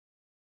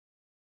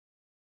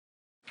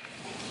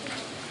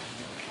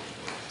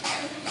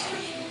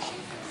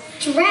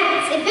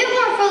Drats, if it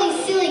weren't for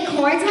these silly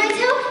corns in my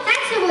toe,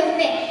 that's what would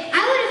fit.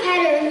 I would have had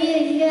it removed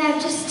if you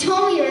have just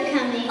told me you were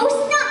coming. Oh,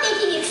 stop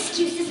making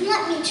excuses and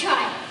let me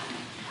try.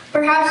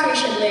 Perhaps we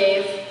should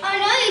leave. Oh,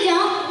 no you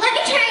don't. Let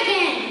me try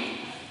again.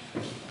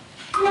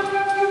 Give us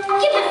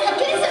some,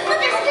 give us some. No,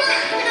 there's no,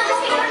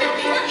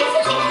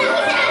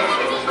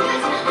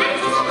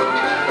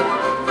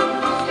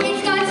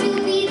 It's got to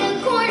be the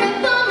corn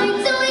up on my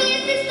toe.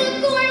 Yes, it's the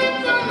corn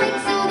up on my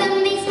toe that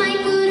makes my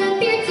foot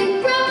appear to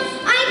grow.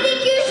 I think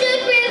you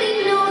should really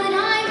know that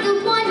I'm the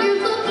one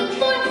you're looking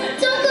for.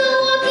 Don't go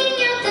walking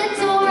out the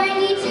door. I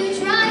need to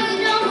try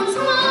it on once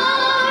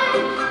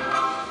more.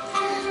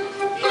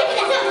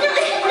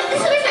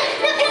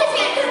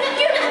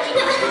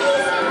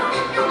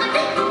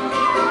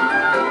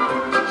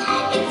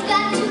 It's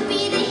got to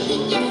be the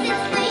heat. Yes,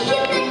 it's the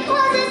heat that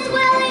causes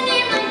swelling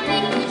in my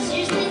face. It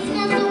seriously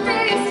smells so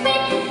very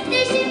sweet.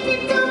 They should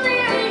fit so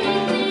very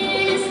neatly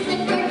in a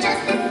slipper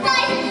just this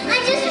size. I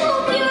just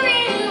hope you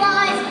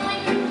realize I'm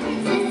like a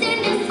princess in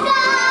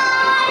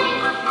disguise.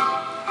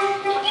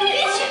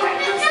 It's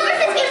yours.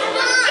 It's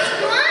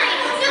mine.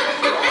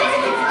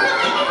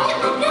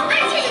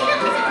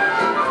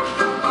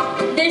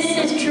 This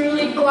is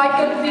truly quite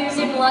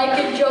confusing, like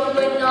a joke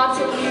but not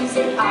so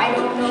amusing. I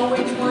don't know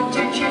which one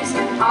to choose.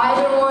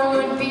 Either one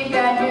would be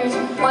bad news.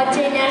 What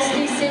a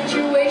nasty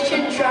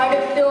situation. Try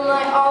to fill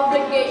my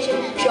obligation.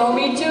 Show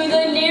me to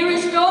the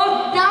nearest door.